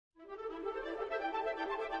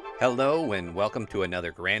Hello and welcome to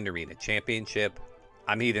another Grand Arena Championship.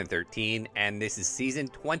 I'm Heathen13 and this is Season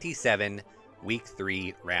 27, Week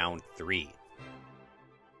 3, Round 3.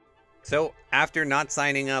 So after not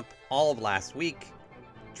signing up all of last week,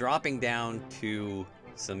 dropping down to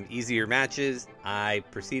some easier matches, I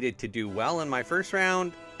proceeded to do well in my first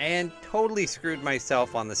round and totally screwed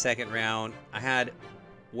myself on the second round. I had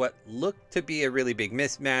what looked to be a really big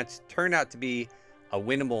mismatch, turned out to be a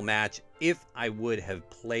winnable match if I would have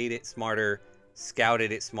played it smarter,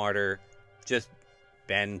 scouted it smarter, just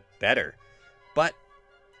been better. But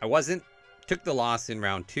I wasn't, took the loss in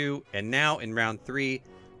round 2, and now in round 3,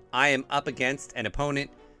 I am up against an opponent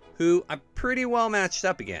who I'm pretty well matched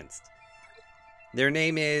up against. Their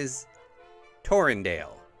name is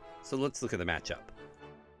Torrendale. So let's look at the matchup.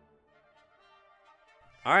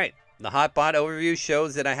 Alright, the hotbot overview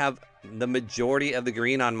shows that I have the majority of the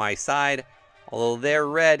green on my side, although their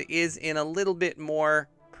red is in a little bit more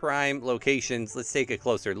prime locations. Let's take a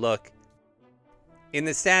closer look. In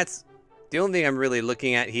the stats, the only thing I'm really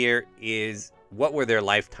looking at here is what were their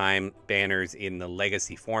lifetime banners in the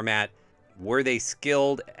legacy format? Were they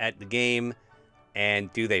skilled at the game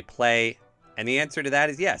and do they play? And the answer to that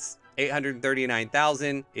is yes.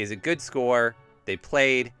 839,000 is a good score. They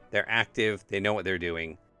played, they're active, they know what they're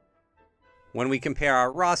doing. When we compare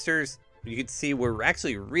our rosters, you can see we're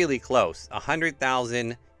actually really close,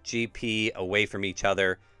 100,000 GP away from each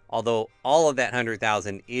other, although all of that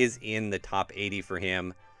 100,000 is in the top 80 for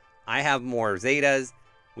him. I have more Zetas,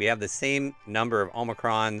 we have the same number of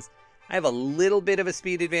Omicrons, I have a little bit of a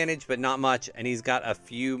speed advantage, but not much, and he's got a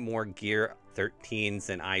few more gear 13s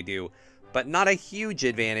than I do, but not a huge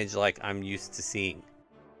advantage like I'm used to seeing.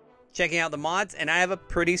 Checking out the mods, and I have a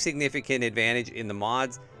pretty significant advantage in the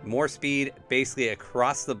mods, more speed basically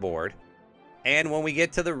across the board. And when we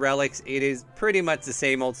get to the relics, it is pretty much the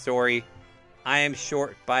same old story. I am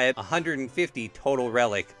short by 150 total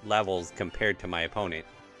relic levels compared to my opponent.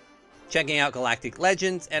 Checking out Galactic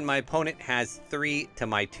Legends, and my opponent has 3 to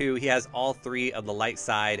my 2. He has all 3 of the light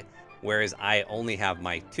side, whereas I only have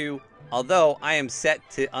my 2. Although I am set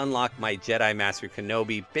to unlock my Jedi Master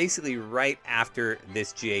Kenobi basically right after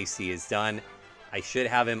this GAC is done. I should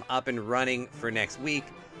have him up and running for next week,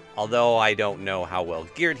 although I don't know how well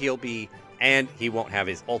geared he'll be. And he won't have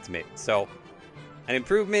his ultimate. So, an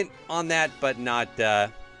improvement on that, but not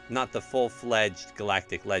the full-fledged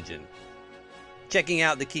Galactic Legend. Checking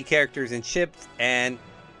out the key characters and ships, and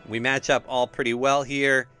we match up all pretty well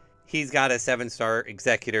here. He's got a 7-star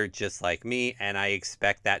Executor just like me, and I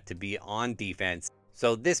expect that to be on defense.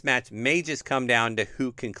 So this match may just come down to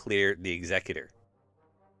who can clear the Executor.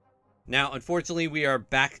 Now, unfortunately, we are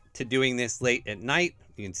back to doing this late at night.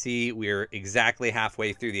 You can see we're exactly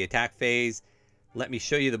halfway through the attack phase. Let me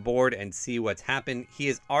show you the board and see what's happened. He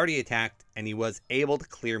has already attacked and he was able to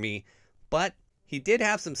clear me, but he did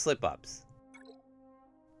have some slip-ups.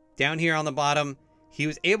 Down here on the bottom, he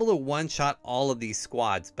was able to one-shot all of these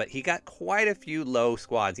squads, but he got quite a few low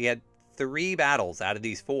squads. He had 3 battles out of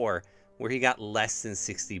these 4 where he got less than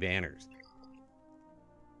 60 banners.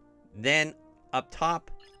 Then up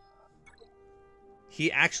top, he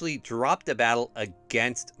actually dropped a battle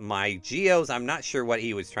against my Geos. I'm not sure what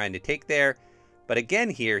he was trying to take there. But again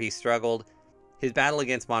here, he struggled. His battle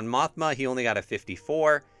against Mon Mothma, he only got a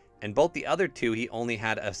 54. And both the other 2, he only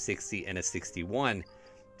had a 60 and a 61.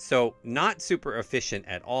 So not super efficient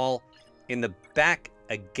at all. In the back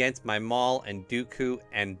against my Maul and Dooku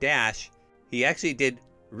and Dash, he actually did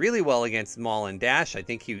really well against Maul and Dash. I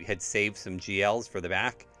think he had saved some GLs for the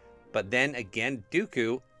back. But then again,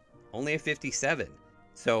 Dooku, only a 57.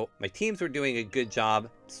 So my teams were doing a good job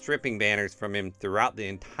stripping banners from him throughout the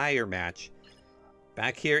entire match.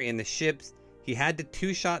 Back here in the ships, he had to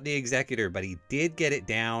 2-shot the Executor, but he did get it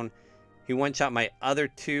down. He 1-shot my other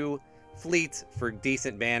 2 fleets for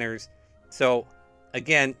decent banners. So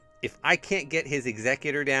again, if I can't get his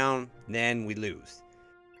Executor down, then we lose.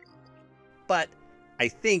 But I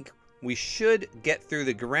think we should get through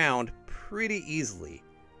the ground pretty easily.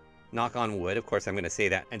 Knock on wood, of course I'm going to say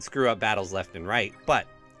that and screw up battles left and right. But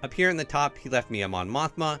up here in the top, he left me a Mon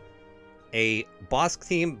Mothma, a Bosk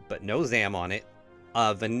team, but no Zam on it,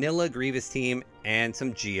 a vanilla Grievous team, and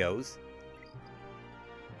some Geos.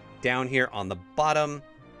 Down here on the bottom,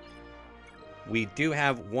 we do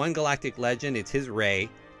have 1 Galactic Legend. It's his Rey,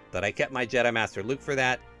 but I kept my Jedi Master Luke for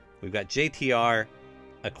that. We've got JTR,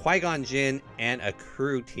 a Qui-Gon Jinn, and a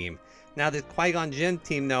crew team. Now the Qui-Gon Jinn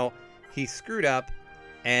team, though, he screwed up.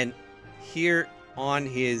 And here on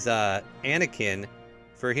his Anakin,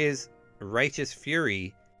 for his Righteous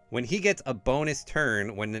Fury, when he gets a bonus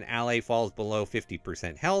turn when an ally falls below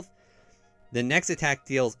 50% health, The next attack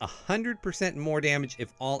deals 100% more damage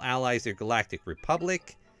if all allies are Galactic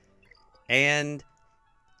Republic. And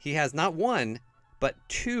he has not one, but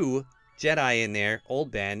 2 Jedi in there,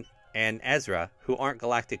 Old Ben and Ezra, who aren't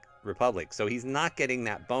Galactic Republic. So he's not getting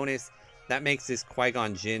that bonus. That makes this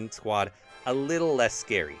Qui-Gon Jinn squad a little less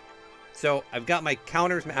scary. So I've got my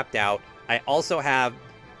counters mapped out. I also have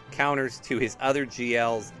counters to his other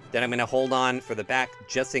GLs that I'm going to hold on for the back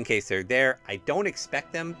just in case they're there. I don't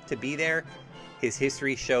expect them to be there. His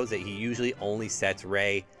history shows that he usually only sets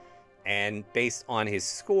Rey, and based on his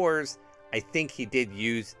scores, I think he did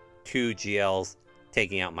use 2 GLs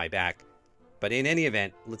taking out my back. But in any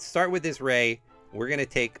event, let's start with this Rey. We're going to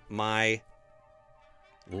take my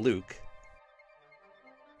Luke,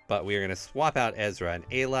 but we are going to swap out Ezra and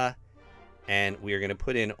Ayla, and we are going to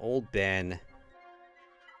put in Old Ben.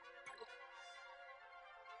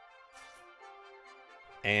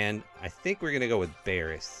 And I think we're going to go with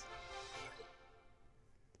Barriss.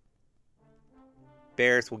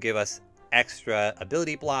 Barriss will give us extra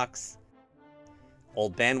ability blocks.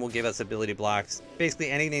 Old Ben will give us ability blocks. Basically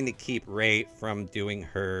anything to keep Rey from doing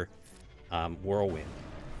her whirlwind.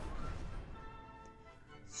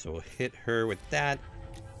 So we'll hit her with that.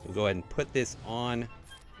 We'll go ahead and put this on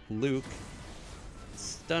Luke.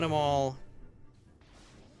 Stun them all.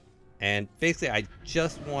 And basically I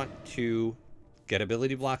just want to get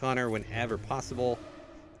ability block on her whenever possible.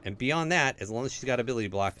 And beyond that, as long as she's got ability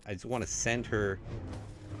block, I just want to send her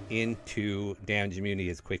into damage immunity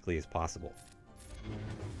as quickly as possible.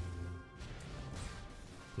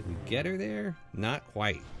 Did we get her there? Not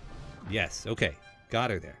quite. Yes, okay. Got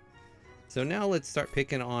her there. So now let's start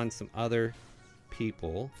picking on some other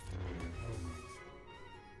people.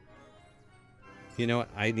 You know what?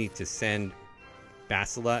 I need to send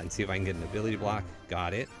Bastila and see if I can get an ability block.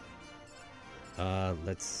 Got it.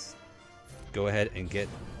 Let's go ahead and get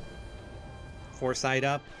Foresight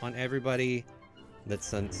up on everybody. Let's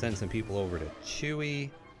send some people over to Chewie.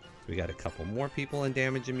 We got a couple more people in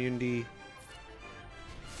damage immunity.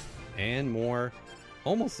 And more.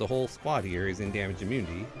 Almost the whole squad here is in damage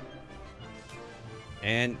immunity.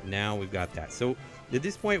 And now we've got that. So at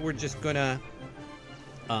this point we're just gonna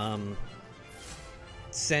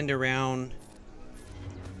send around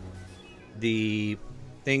the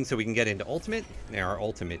thing so we can get into ultimate. Now our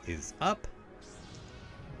ultimate is up.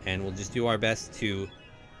 And we'll just do our best to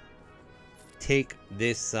take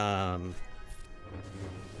this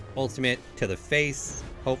ultimate to the face.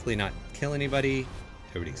 Hopefully not kill anybody.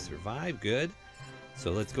 Everybody survive. Good. So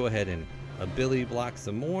let's go ahead and ability block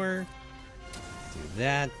some more. Do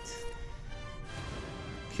that.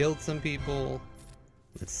 Killed some people.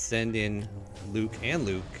 Let's send in Luke and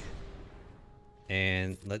Luke.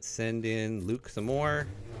 And let's send in Luke some more.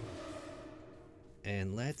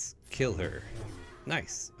 And let's kill her.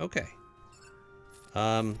 Nice. Okay.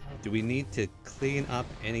 Do we need to clean up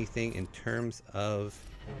anything in terms of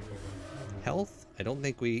health? I don't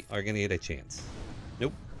think we are going to get a chance.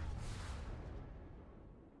 Nope.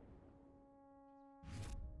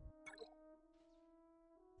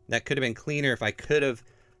 That could have been cleaner if I could have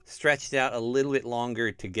stretched out a little bit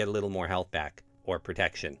longer to get a little more health back or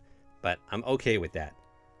protection. But I'm okay with that.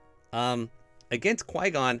 Against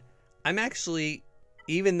Qui-Gon, I'm actually,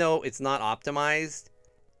 even though it's not optimized,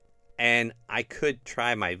 and I could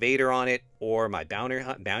try my Vader on it or my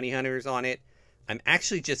bounty hunters on it, I'm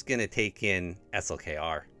actually just going to take in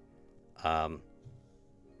SLKR.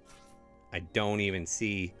 I don't even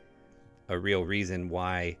see a real reason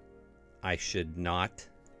why I should not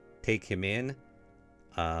take him in.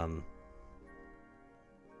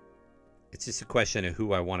 It's just a question of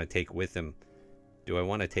who I want to take with him. Do I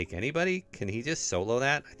want to take anybody? Can he just solo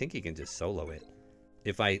that? I think he can just solo it.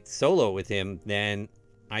 If I solo with him, then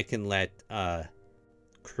I can let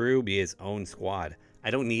crew be his own squad. I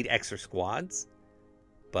don't need extra squads,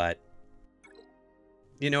 but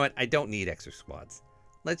you know what? I don't need extra squads.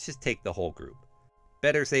 Let's just take the whole group.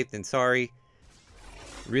 Better safe than sorry.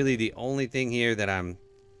 Really, the only thing here that I'm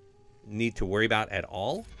need to worry about at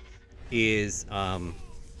all is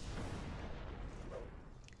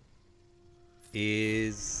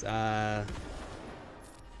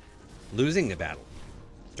losing the battle,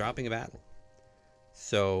 dropping a battle.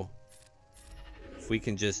 So if we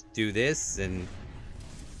can just do this and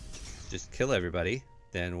just kill everybody,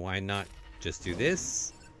 then why not just do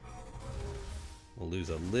this? We'll lose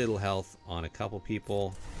a little health on a couple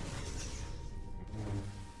people.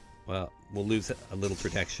 Well, we'll lose a little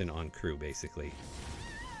protection on crew, basically.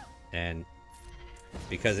 And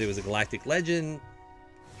because it was a galactic legend,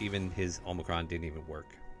 even his Omicron didn't even work.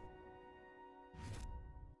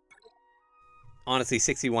 Honestly,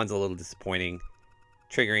 61's a little disappointing.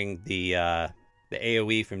 triggering the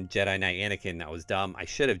AoE from Jedi Knight Anakin. That was dumb. I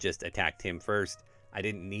should have just attacked him first. I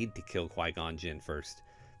didn't need to kill Qui-Gon Jinn first.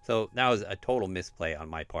 So that was a total misplay on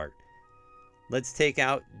my part. Let's take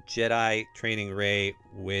out Jedi Training Ray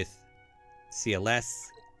with CLS.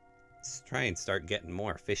 Let's try and start getting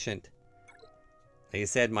more efficient. Like I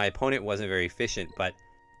said, my opponent wasn't very efficient, but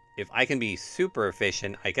if I can be super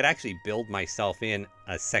efficient, I could actually build myself in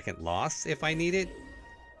a second loss if I need it.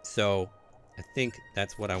 So I think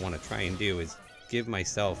that's what I want to try and do, is give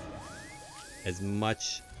myself as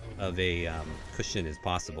much of a cushion as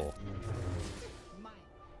possible.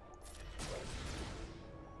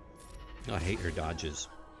 Oh, I hate her dodges.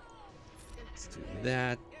 Let's do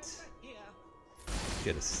that.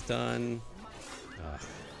 Get a stun. Ugh.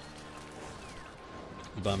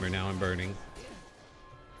 Bummer, now I'm burning.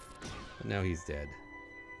 But now he's dead.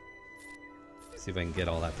 See if I can get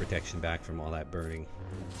all that protection back from all that burning.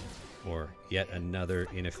 Or yet another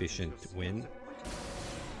inefficient win.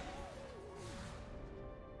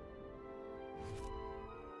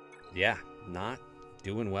 Yeah, not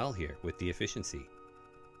doing well here with the efficiency.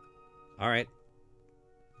 Alright.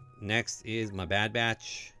 Next is my Bad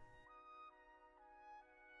Batch.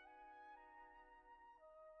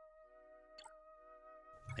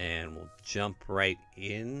 And we'll jump right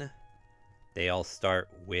in. They all start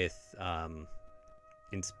with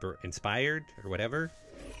inspired or whatever.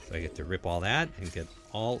 So I get to rip all that and get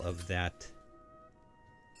all of that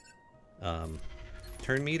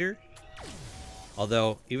turn meter.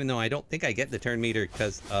 Although, even though I don't think I get the turn meter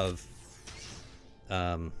because of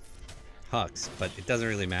Hux, but it doesn't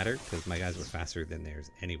really matter because my guys were faster than theirs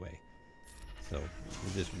anyway. So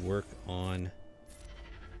we'll just work on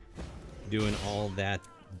doing all that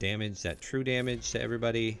damage, that true damage to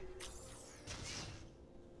everybody.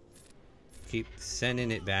 Keep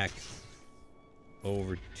sending it back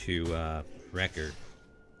over to Wrecker.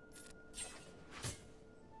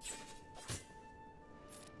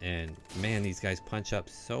 And man, these guys punch up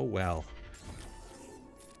so well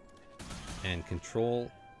and control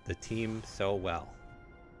the team so well.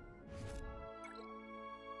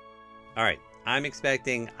 Alright, I'm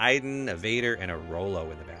expecting Iden, a Vader, and a Rolo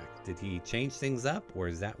in the back. Did he change things up, or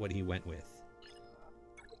is that what he went with?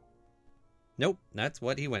 Nope, that's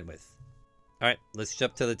what he went with. Alright, let's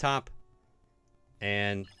jump to the top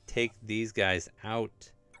and take these guys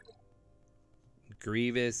out.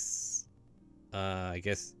 Grievous, I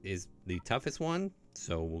guess, is the toughest one,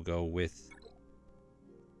 so we'll go with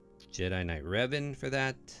Jedi Knight Revan for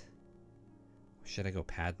that. Or should I go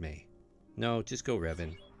Padme? No, just go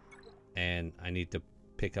Revan. And I need to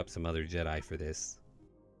pick up some other Jedi for this.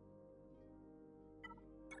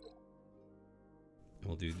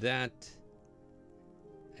 We'll do that.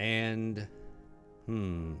 And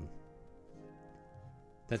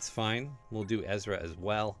that's fine. We'll do Ezra as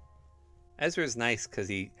well. Ezra's nice because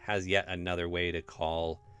he has yet another way to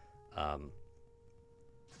call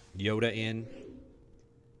Yoda in.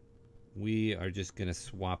 We are just gonna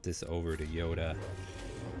swap this over to Yoda.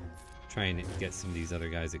 Try and get some of these other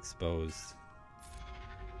guys exposed.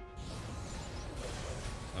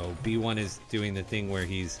 Oh, B1 is doing the thing where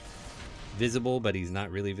he's visible, but he's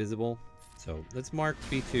not really visible. So let's mark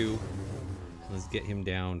B2. Let's get him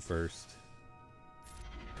down first.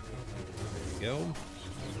 There we go.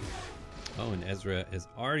 Oh, and Ezra has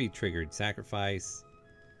already triggered Sacrifice.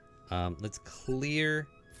 Let's clear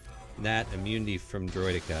that immunity from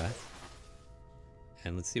Droideka.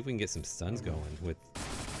 And let's see if we can get some stuns going with...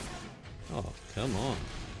 Oh, come on.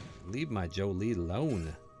 Leave my Jolee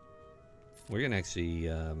alone. We're going to actually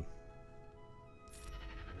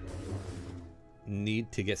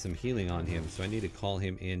need to get some healing on him, so I need to call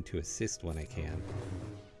him in to assist when I can.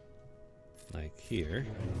 Like here.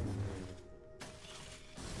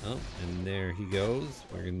 Oh, and there he goes.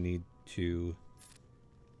 We're going to need to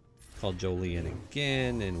call Jolee in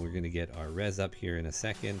again, and we're going to get our res up here in a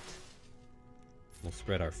second. We'll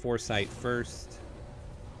spread our foresight first.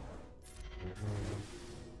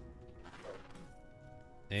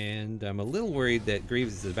 And I'm a little worried that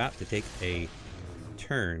Grievous is about to take a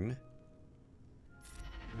turn.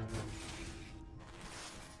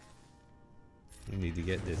 We need to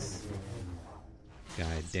get this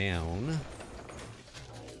guy down.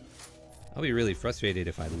 I'll be really frustrated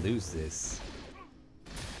if I lose this.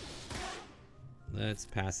 Let's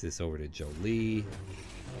pass this over to Jolee.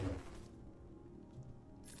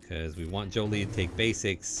 Because we want Jolee to take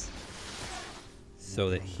basics so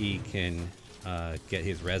that he can get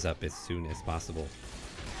his res up as soon as possible.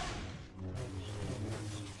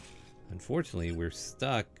 Unfortunately, we're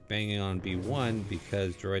stuck banging on B1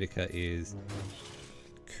 because Droideka is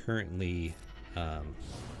currently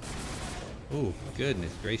Oh,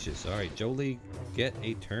 goodness gracious. All right, Jolie, get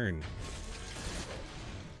a turn.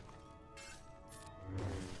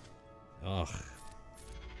 Ugh.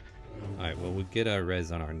 Alright, well, we'll get our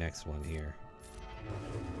res on our next one here.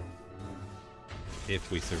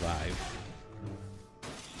 If we survive.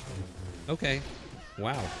 Okay.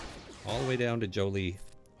 Wow. All the way down to Jolie.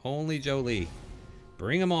 Only Jolie.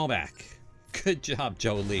 Bring them all back. Good job,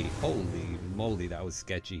 Jolie. Holy moly, that was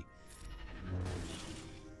sketchy.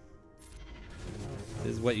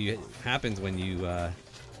 This is what happens when you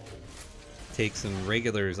take some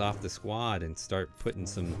regulars off the squad and start putting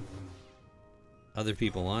some other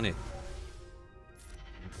people on it.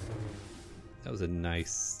 That was a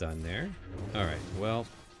nice stun there. Alright, well,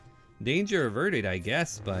 danger averted, I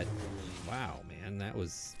guess, but wow, man, that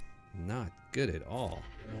was not good at all.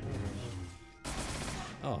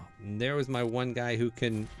 Oh, and there was my one guy who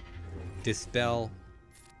can dispel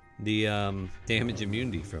the damage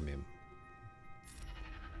immunity from him.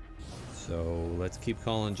 So let's keep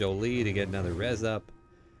calling Jolie to get another res up,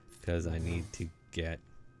 because I need to get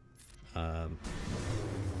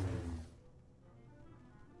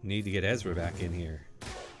Ezra back in here.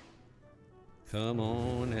 Come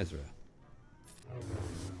on, Ezra.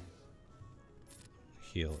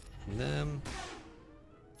 Heal them.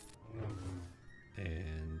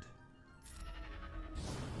 And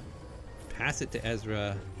pass it to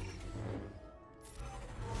Ezra.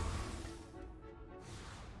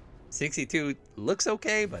 62 looks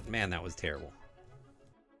okay, but man, that was terrible.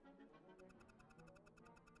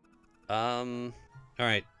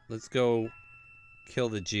 Alright, let's go kill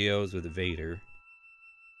the Geos with the Vader.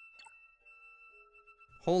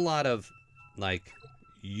 Whole lot of, like,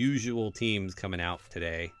 usual teams coming out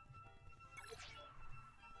today.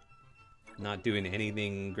 Not doing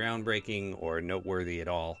anything groundbreaking or noteworthy at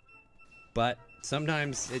all. But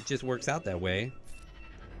sometimes it just works out that way.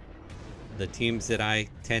 The teams that I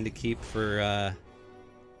tend to keep for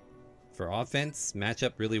offense match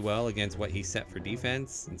up really well against what he set for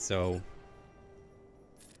defense, and so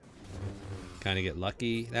kind of get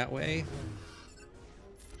lucky that way.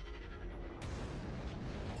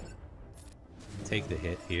 Take the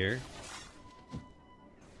hit here.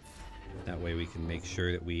 That way we can make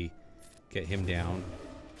sure that we get him down.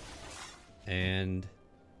 And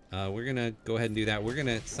we're gonna go ahead and do that.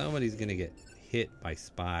 Somebody's gonna get hit by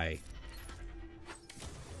Spy.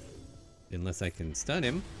 Unless I can stun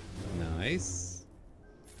him. Nice.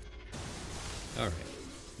 Alright.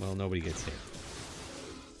 Well, nobody gets hit.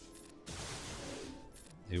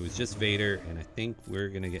 It was just Vader, and I think we're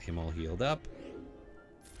gonna get him all healed up.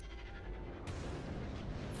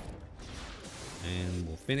 And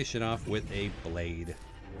we'll finish it off with a blade.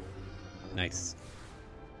 Nice.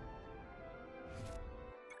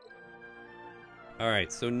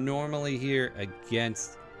 Alright, so normally here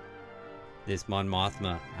against this Mon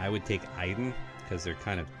Mothma, I would take Iden, because they're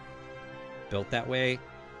kind of built that way.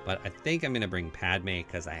 But I think I'm going to bring Padme,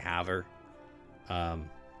 because I have her.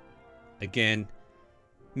 Again,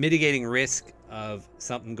 mitigating risk of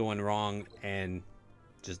something going wrong and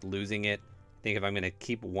just losing it. I think if I'm going to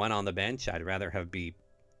keep one on the bench, I'd rather have be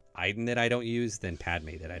Iden that I don't use than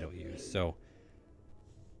Padme that I don't use. So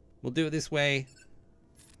we'll do it this way.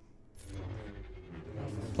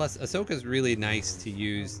 Plus, Ahsoka's really nice to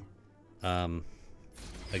use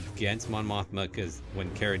against Mon Mothma, because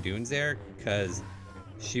when Cara Dune's there, because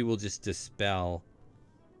she will just dispel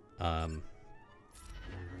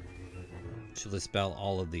she'll dispel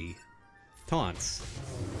all of the taunts.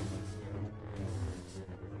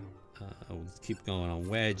 We'll just keep going on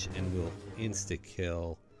Wedge, and we'll insta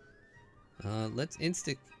kill. Let's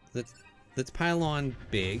pile on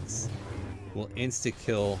Biggs. We'll insta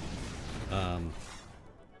kill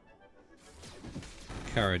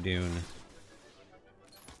Cara Dune.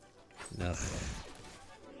 Ugh.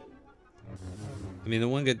 I mean, the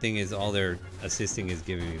one good thing is all their assisting is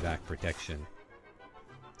giving me back protection.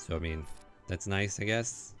 So, I mean, that's nice, I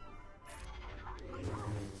guess.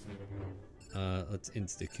 Let's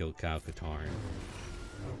insta-kill Kyle Katarn.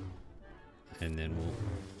 And then we'll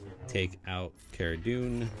take out Cara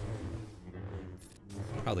Dune.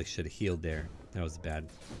 Probably should have healed there. That was a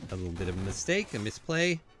little bit of a mistake, a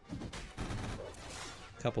misplay.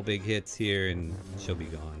 Couple big hits here and she'll be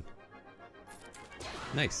gone.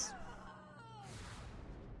 Nice.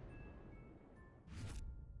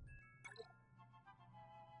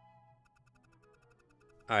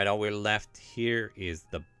 Alright, all we're left here is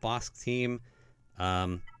the Bosk team.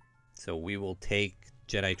 So we will take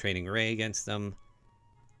Jedi Training Rey against them.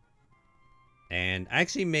 And I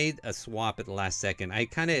actually made a swap at the last second. I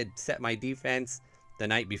kind of set my defense the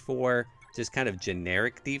night before, just kind of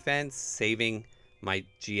generic defense, saving my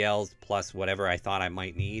GLs plus whatever I thought I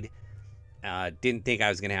might need. Didn't think I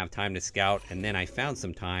was going to have time to scout, and then I found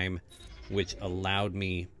some time, which allowed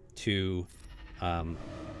me to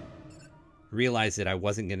realize that I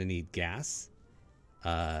wasn't going to need gas.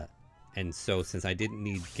 And so since I didn't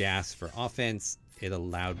need gas for offense, it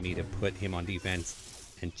allowed me to put him on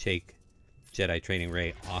defense and take Jedi Training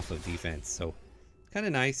Ray off of defense. So kind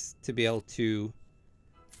of nice to be able to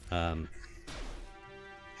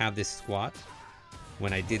have this squat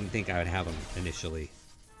when I didn't think I would have him initially.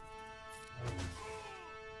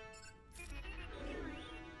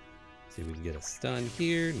 See if we can get a stun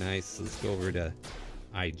here. Nice. Let's go over to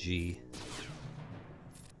IG.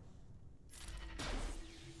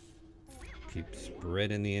 Keep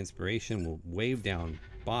spreading the inspiration. We'll wave down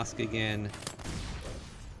Bosk again.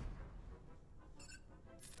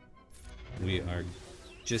 We are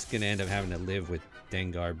just going to end up having to live with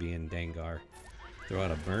Dengar being Dengar. Throw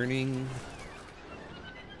out a burning.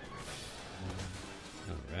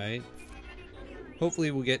 Alright.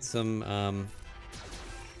 Hopefully we'll get some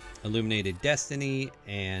Illuminated Destiny,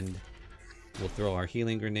 and we'll throw our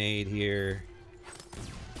healing grenade here.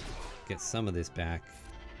 Get some of this back.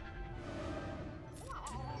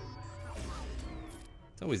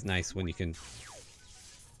 It's always nice when you can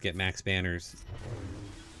get max banners.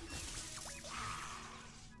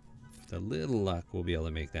 With a little luck, we'll be able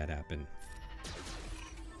to make that happen.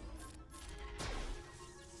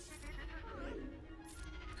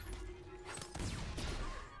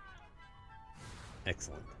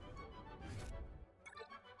 Excellent.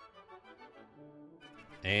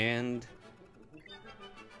 And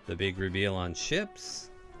the big reveal on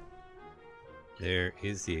ships. There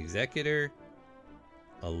is the Executor,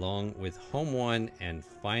 along with Home One and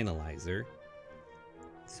Finalizer.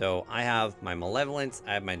 So I have my Malevolence,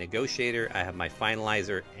 I have my Negotiator, I have my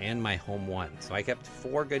Finalizer, and my Home One. So I kept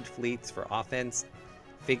 4 good fleets for offense,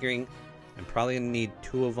 figuring I'm probably going to need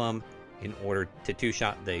 2 of them in order to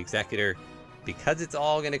 2-shot the Executor. Because it's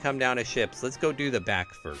all going to come down to ships, let's go do the back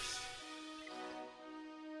first.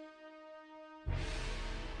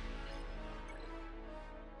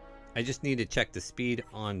 I just need to check the speed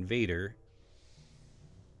on Vader.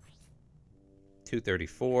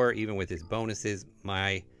 234, even with his bonuses.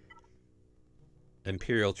 My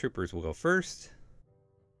Imperial Troopers will go first.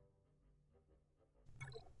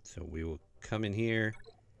 So we will come in here,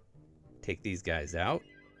 take these guys out.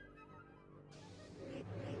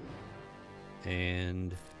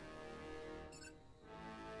 And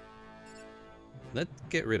let's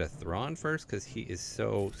get rid of Thrawn first, because he is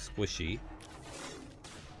so squishy.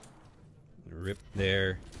 Rip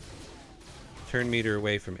their turn meter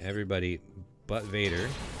away from everybody but Vader,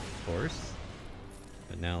 of course.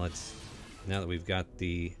 But now now that we've got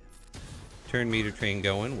the turn meter train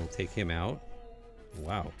going, we'll take him out.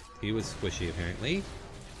 Wow, he was squishy apparently.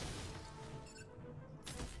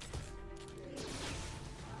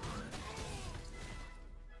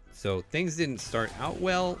 So things didn't start out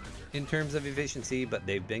well in terms of efficiency, but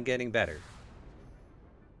they've been getting better.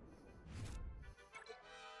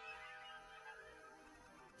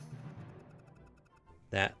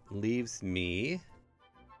 That leaves me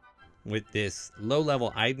with this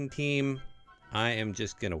low-level Iden team. I am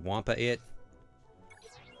just going to Wampa it.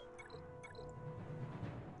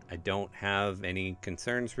 I don't have any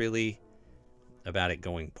concerns really about it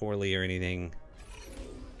going poorly or anything.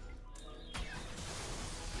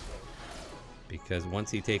 Because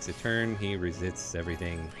once he takes a turn, he resists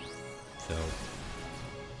everything. So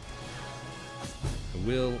I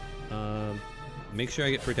will make sure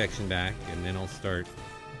I get protection back, and then I'll start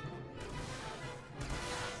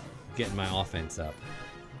getting my offense up.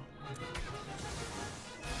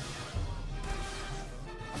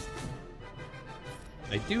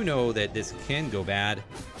 I do know that this can go bad.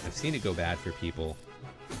 I've seen it go bad for people.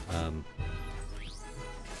 I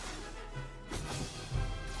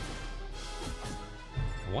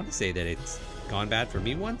want to say that it's gone bad for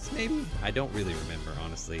me once, maybe? I don't really remember,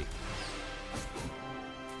 honestly.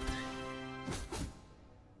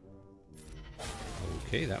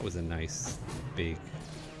 Okay, that was a nice big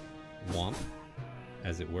womp,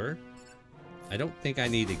 as it were. I don't think I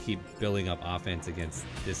need to keep building up offense against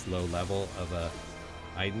this low level of a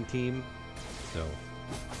Iden team, so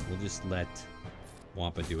we'll just let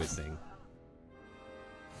Wampa do his thing.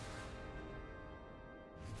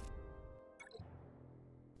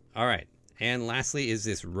 Alright, and lastly is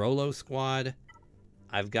this Rolo squad.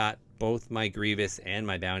 I've got both my Grievous and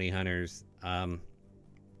my Bounty Hunters.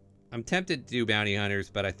 I'm tempted to do Bounty Hunters,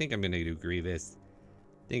 but I think I'm going to do Grievous.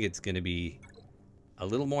 I think it's going to be a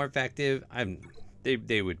little more effective.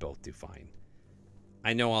 They would both do fine.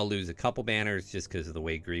 I know I'll lose a couple banners just because of the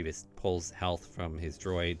way Grievous pulls health from his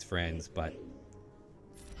droids friends, but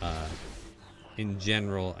in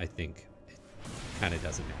general, I think it kind of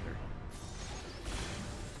doesn't matter.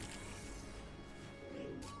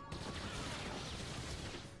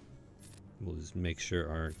 We'll just make sure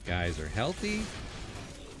our guys are healthy.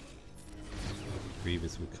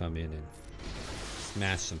 Grievous will come in and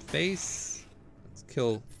smash some face. Let's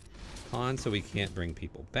kill Han so we can't bring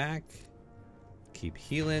people back. Keep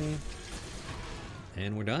healing.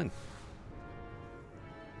 And we're done.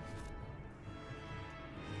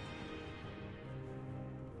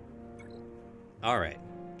 Alright,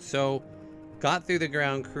 so got through the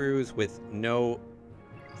ground cruise with no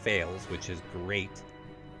fails, which is great.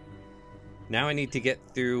 Now I need to get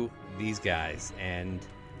through these guys, and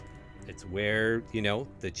it's where, you know,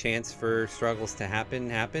 the chance for struggles to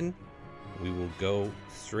happen. We will go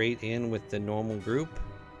straight in with the normal group.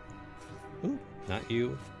 Ooh, not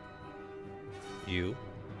you. You.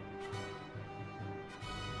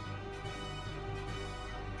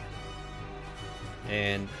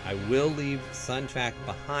 And I will leave Suntrack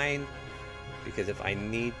behind, because if I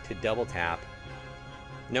need to double tap...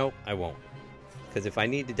 Nope, I won't. Because if I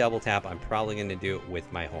need to double tap, I'm probably going to do it with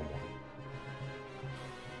my home one.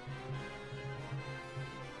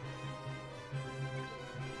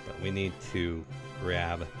 But we need to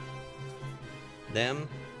grab them.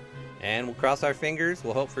 And we'll cross our fingers.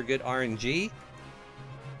 We'll hope for good RNG.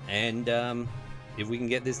 And if we can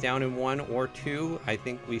get this down in 1 or 2, I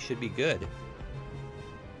think we should be good.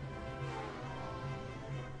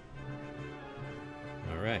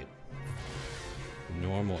 Alright.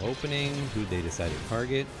 Normal opening. Who they decide to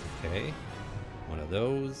target. Okay. One of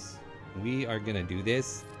those. We are going to do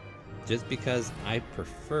this just because I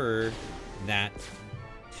prefer that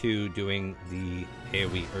to doing the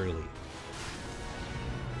AoE early.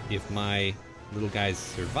 If my little guys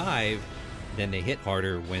survive, then they hit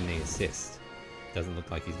harder when they assist. Doesn't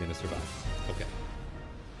look like he's going to survive. Okay.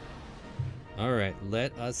 Alright,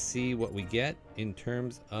 let us see what we get in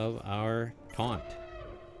terms of our taunt.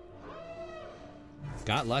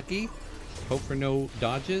 Got lucky. Hope for no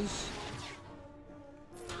dodges.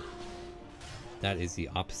 That is the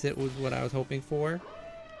opposite was what I was hoping for.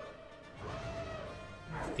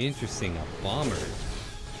 Interesting, a bomber.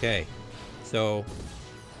 Okay, so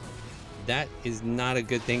that is not a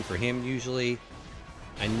good thing for him usually.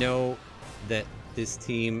 I know that this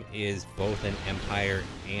team is both an Empire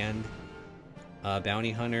and a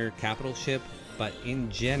Bounty Hunter capital ship, but in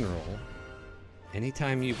general,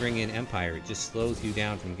 anytime you bring in Empire, it just slows you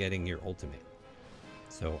down from getting your ultimate.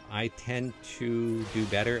 So I tend to do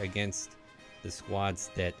better against the squads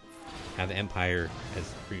that have Empire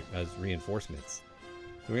as reinforcements.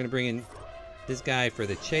 So we're going to bring in this guy for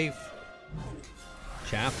the chaff,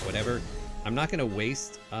 whatever. I'm not going to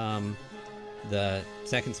waste the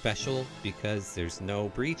second special because there's no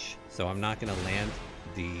breach, so I'm not going to land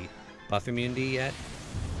the buff immunity yet.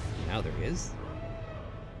 Now there is.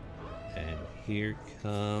 And here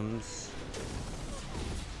comes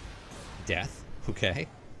death. Okay.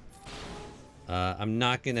 I'm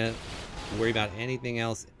not going to worry about anything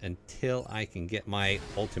else until I can get my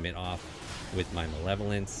ultimate off with my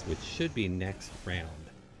Malevolence, which should be next round.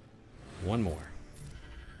 One more.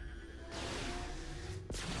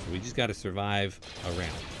 So we just got to survive a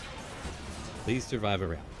round. Please survive a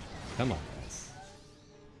round. Come on,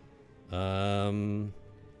 guys.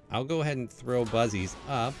 I'll go ahead and throw Buzzies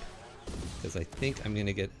up, because I think I'm going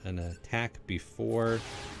to get an attack before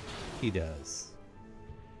he does.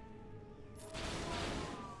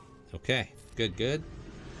 Okay, good, good.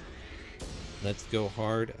 Let's go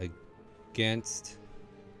hard against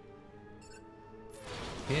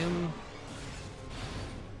him.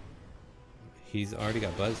 He's already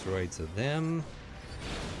got Buzz Droids of them.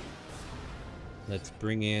 Let's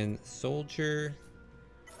bring in Soldier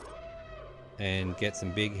and get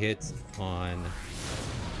some big hits on...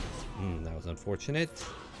 that was unfortunate.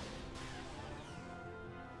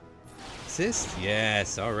 Assist?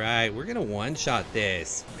 Yes, alright. We're gonna one-shot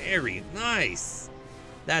this. Very nice.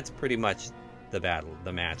 That's pretty much the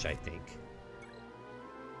match, I think.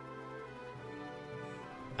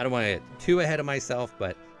 I don't want to get too ahead of myself,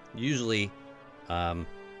 but usually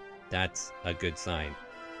that's a good sign.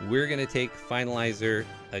 We're going to take Finalizer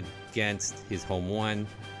against his home one.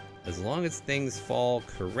 As long as things fall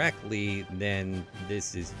correctly, then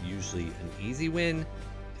this is usually an easy win.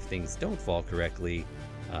 If things don't fall correctly,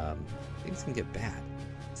 things can get bad.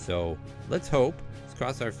 So let's hope. Let's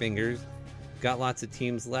cross our fingers. Got lots of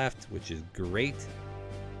teams left, which is great.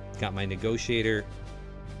 Got my Negotiator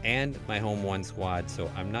and my home one squad,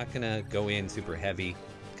 so I'm not going to go in super heavy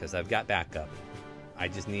because I've got backup. I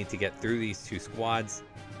just need to get through these 2 squads.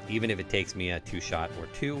 Even if it takes me a 2-shot or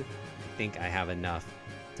 2, I think I have enough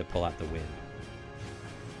to pull out the win.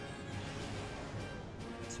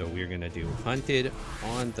 So we're going to do Hunted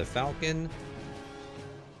on the Falcon.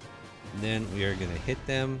 Then we are going to hit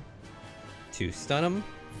them to stun them.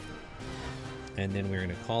 And then we're going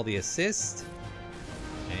to call the assist.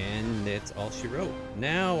 And that's all she wrote.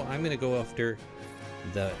 Now I'm going to go after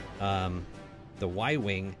the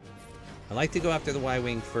Y-Wing. I like to go after the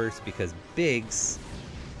Y-Wing first because Biggs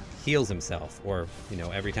heals himself. Or, you know,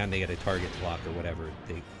 every time they get a target block or whatever,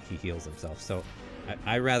 he heals himself. So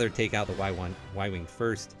I'd rather take out the Y-Wing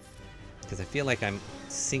first because I feel like I'm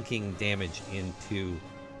sinking damage into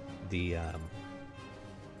the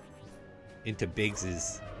into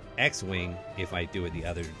Biggs's X-Wing if I do it the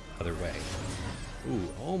other way. Ooh,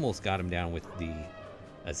 almost got him down with the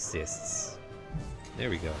assists. There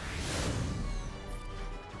we go.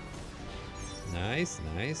 Nice,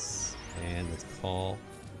 nice. And let's call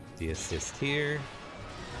the assist here.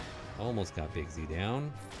 Almost got Biggsy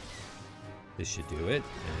down. This should do it.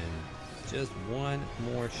 And just one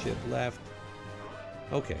more ship left.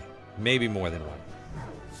 Okay, maybe more than one.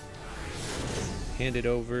 Hand it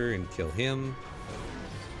over and kill him.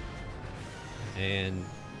 And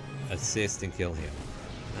assist and kill him.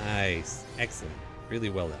 Nice. Excellent. Really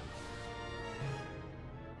well done.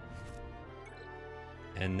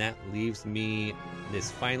 And that leaves me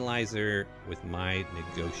this finalizer with my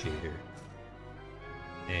negotiator.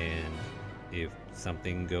 And if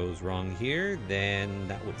something goes wrong here, then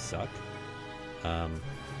that would suck.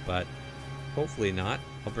 But hopefully not.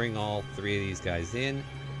 I'll bring all 3 of these guys in.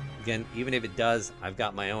 Again, even if it does, I've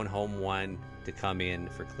got my own home one to come in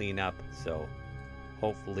for cleanup. So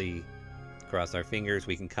hopefully, cross our fingers,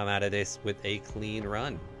 we can come out of this with a clean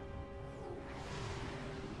run.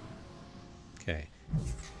 Okay.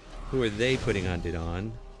 Who are they putting Hunted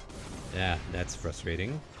on? Yeah, that's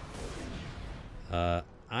frustrating. I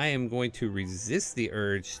am going to resist the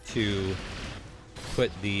urge to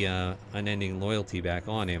put the unending loyalty back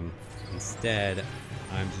on him. Instead,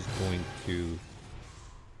 I'm just going to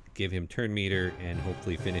give him turn meter and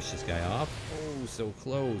hopefully finish this guy off. Oh, so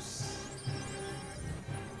close.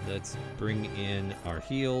 Let's bring in our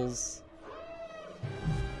heals.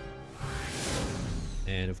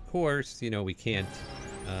 And of course, you know, we can't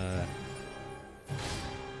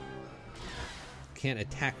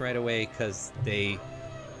attack right away because they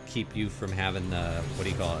keep you from having the, what do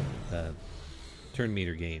you call it, the turn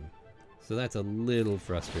meter gain. So that's a little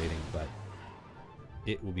frustrating, but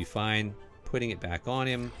it will be fine. Putting it back on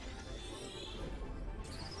him.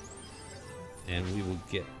 And we will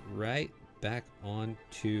get right back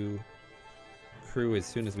onto crew as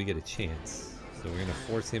soon as we get a chance. So we're going to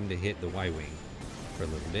force him to hit the Y-Wing for a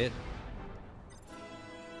little bit.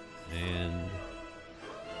 And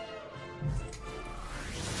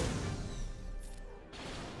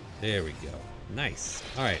there we go. Nice.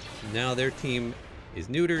 Alright, now their team is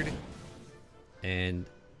neutered. And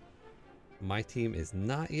my team is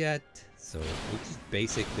not yet. So it's just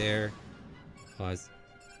basic there. Oh, I was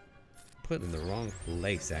put in the wrong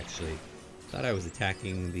place, actually. Thought I was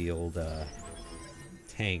attacking the old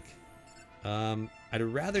tank. I'd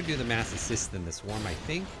rather do the mass assist than the swarm, I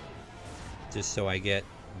think. Just so I get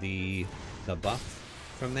the buff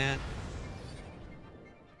from that.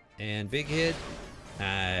 And big hit.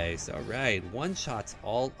 Nice. Alright. One shots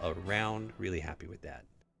all around. Really happy with that.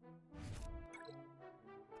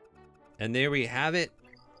 And there we have it.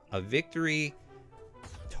 A victory.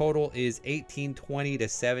 Total is 1820 to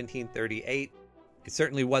 1738. It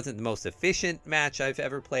certainly wasn't the most efficient match I've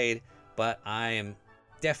ever played, but I am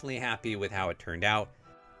definitely happy with how it turned out.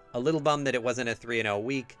 A little bummed that it wasn't a 3-0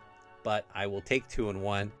 week, but I will take 2-1.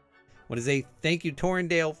 I want to say thank you,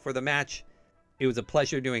 Torrendale, for the match. It was a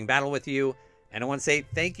pleasure doing battle with you. And I want to say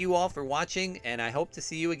thank you all for watching, and I hope to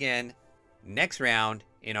see you again next round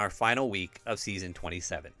in our final week of Season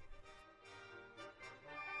 27.